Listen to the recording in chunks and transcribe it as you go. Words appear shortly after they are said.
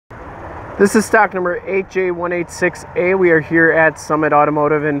This is stock number 8J185A. We are here at Summit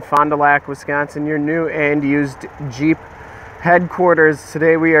Automotive in Fond du Lac, Wisconsin, your new and used Jeep headquarters.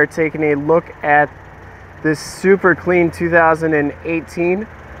 Today we are taking a look at this super clean 2018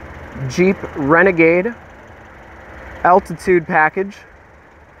 Jeep Renegade Altitude package.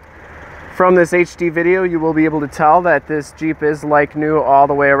 From this HD video, you will be able to tell that this Jeep is like new all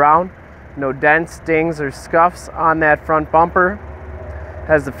the way around. No dents, dings, or scuffs on that front bumper.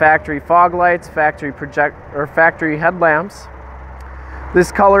 Has the factory fog lights, factory headlamps.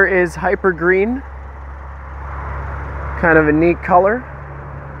 This color is Hypergreen, kind of a neat color.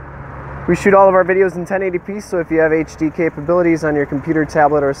 We shoot all of our videos in 1080p, so if you have HD capabilities on your computer,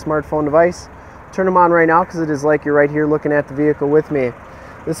 tablet, or smartphone device, turn them on right now because it is like you're right here looking at the vehicle with me.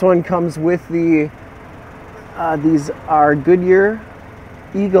 This one comes with the, these are Goodyear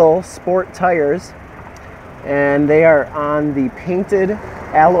Eagle Sport tires, and they are on the painted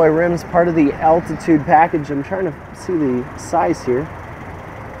alloy rims, part of the Altitude package. I'm trying to see the size here.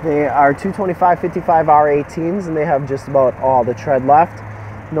 They are 225/55R18s, and they have just about all the tread left.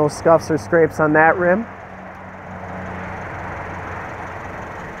 No scuffs or scrapes on that rim.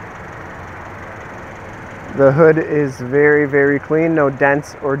 The hood is very, very clean. No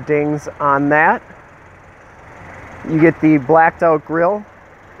dents or dings on that. You get the blacked out grille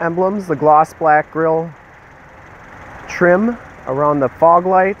emblems, the gloss black grille trim around the fog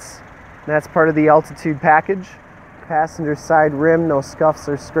lights. That's part of the Altitude package. Passenger side rim, no scuffs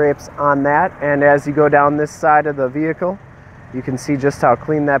or scrapes on that. And as you go down this side of the vehicle, you can see just how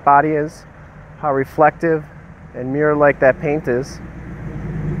clean that body is, how reflective and mirror-like that paint is.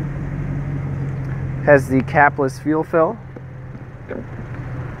 Has the capless fuel fill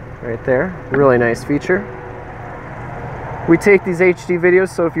right there. Really nice feature. We take these HD videos,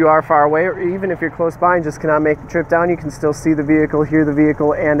 so if you are far away, or even if you're close by and just cannot make the trip down, you can still see the vehicle, hear the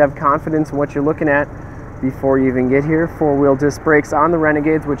vehicle, and have confidence in what you're looking at before you even get here. Four-wheel disc brakes on the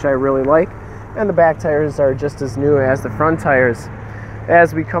Renegades, which I really like, and the back tires are just as new as the front tires.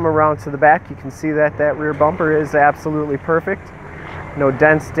 As we come around to the back, you can see that that rear bumper is absolutely perfect. No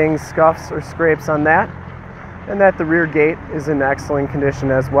dents, dings, scuffs, or scrapes on that, and that the rear gate is in excellent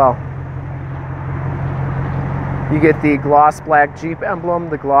condition as well. You get the gloss black Jeep emblem,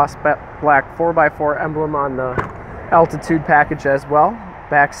 the gloss black 4x4 emblem on the Altitude package as well.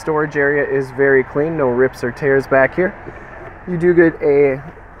 Back storage area is very clean, no rips or tears back here. You do get a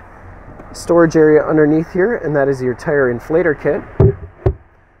storage area underneath here, and that is your tire inflator kit.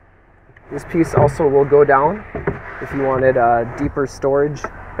 This piece also will go down if you wanted deeper storage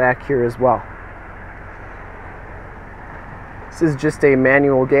back here as well. This is just a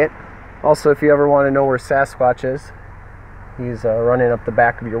manual gate. Also, if you ever want to know where Sasquatch is, he's running up the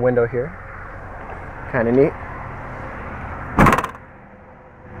back of your window here. Kind of neat.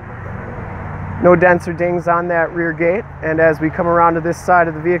 No dents or dings on that rear gate. And as we come around to this side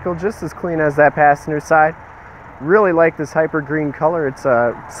of the vehicle, just as clean as that passenger side. Really like this Hypergreen color. It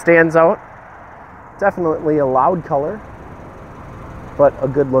stands out. Definitely a loud color, but a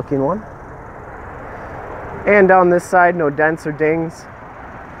good looking one. And down this side, no dents or dings.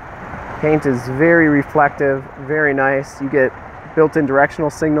 Paint is very reflective, very nice. You get built-in directional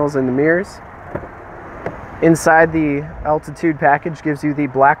signals in the mirrors. Inside, the Altitude package gives you the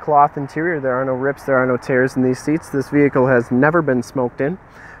black cloth interior. There are no rips, there are no tears in these seats. This vehicle has never been smoked in.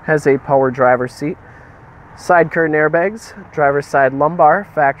 Has a power driver's seat. Side curtain airbags, driver's side lumbar,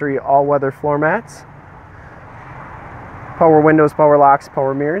 factory all-weather floor mats. Power windows, power locks,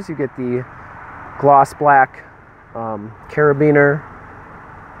 power mirrors. You get the gloss black carabiner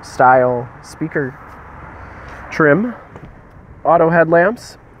style speaker trim, auto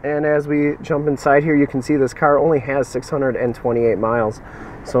headlamps, and as we jump inside here, you can see this car only has 628 miles,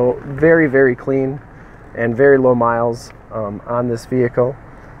 so very, very clean and very low miles on this vehicle.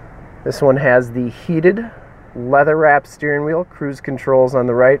 This one has the heated leather wrapped steering wheel, cruise controls on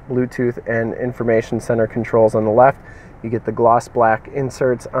the right, Bluetooth and information center controls on the left. You get the gloss black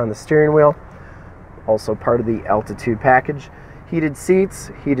inserts on the steering wheel, also part of the Altitude package. Heated seats,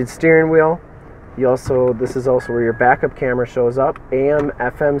 heated steering wheel. This is also where your backup camera shows up. AM,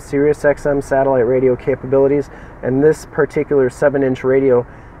 FM, Sirius XM satellite radio capabilities, and this particular 7-inch radio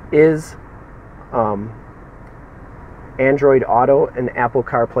is Android Auto and Apple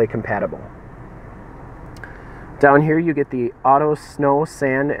CarPlay compatible. Down here you get the auto snow,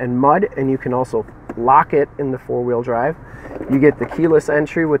 sand, and mud, and you can also lock it in the four-wheel drive. You get the keyless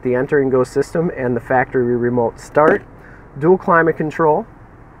entry with the enter and go system and the factory remote start. Dual climate control.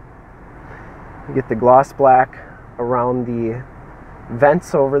 You get the gloss black around the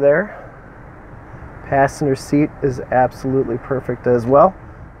vents over there. Passenger seat is absolutely perfect as well.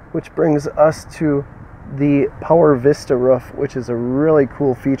 which brings us to the Power Vista roof, which is a really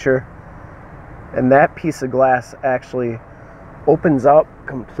cool feature. And that piece of glass actually opens up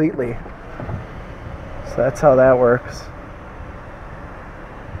completely. So that's how that works.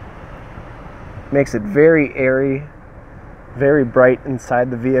 Makes it very airy, very bright inside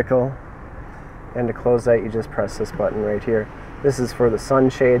the vehicle. And to close that, you just press this button right here. This is for the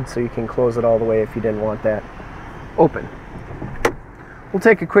sunshade, so you can close it all the way if you didn't want that open. We'll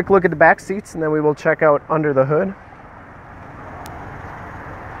take a quick look at the back seats, and then we will check out under the hood.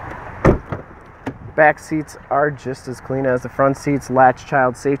 Back seats are just as clean as the front seats. Latch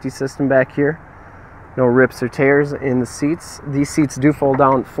child safety system back here. No rips or tears in the seats. These seats do fold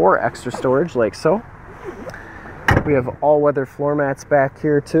down for extra storage, like so. We have all-weather floor mats back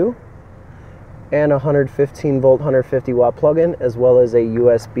here too, and a 115 volt, 150 watt plug-in, as well as a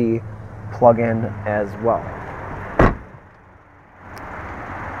USB plug-in as well.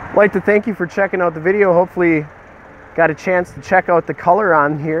 I'd like to thank you for checking out the video. Hopefully got a chance to check out the color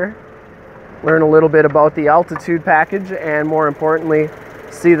on here, learn a little bit about the Altitude package, and more importantly,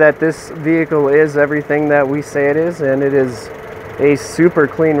 see that this vehicle is everything that we say it is, and it is a super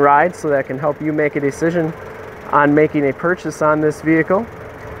clean ride, so that can help you make a decision on making a purchase on this vehicle.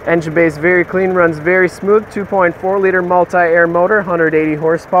 Engine bay is very clean, runs very smooth, 2.4 liter multi-air motor, 180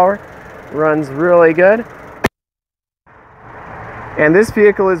 horsepower, runs really good. And this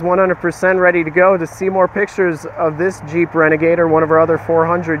vehicle is 100% ready to go. To see more pictures of this Jeep Renegade or one of our other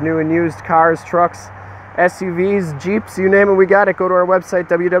 400 new and used cars, trucks, SUVs, Jeeps, you name it, we got it. Go to our website,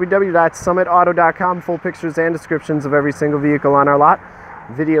 www.summitauto.com. Full pictures and descriptions of every single vehicle on our lot.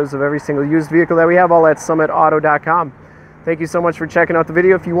 Videos of every single used vehicle that we have, all at summitauto.com. Thank you so much for checking out the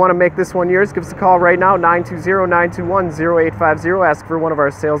video. If you want to make this one yours, give us a call right now, 920-921-0850. Ask for one of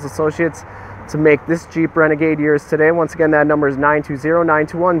our sales associates to make this Jeep Renegade yours today. Once again, that number is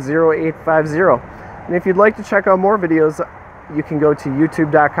 920-921-0850. And if you'd like to check out more videos, you can go to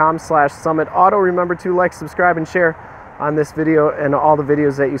youtube.com/summitauto. Remember to like, subscribe, and share on this video and all the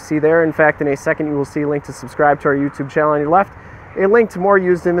videos that you see there. In fact, in a second, you will see a link to subscribe to our YouTube channel on your left, a link to more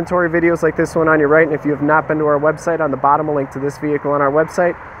used inventory videos like this one on your right. And if you have not been to our website, on the bottom, a link to this vehicle on our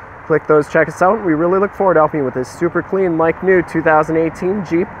website. Click those, check us out. We really look forward to helping you with this super clean, like new 2018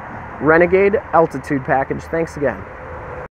 Jeep Renegade Altitude package. Thanks again.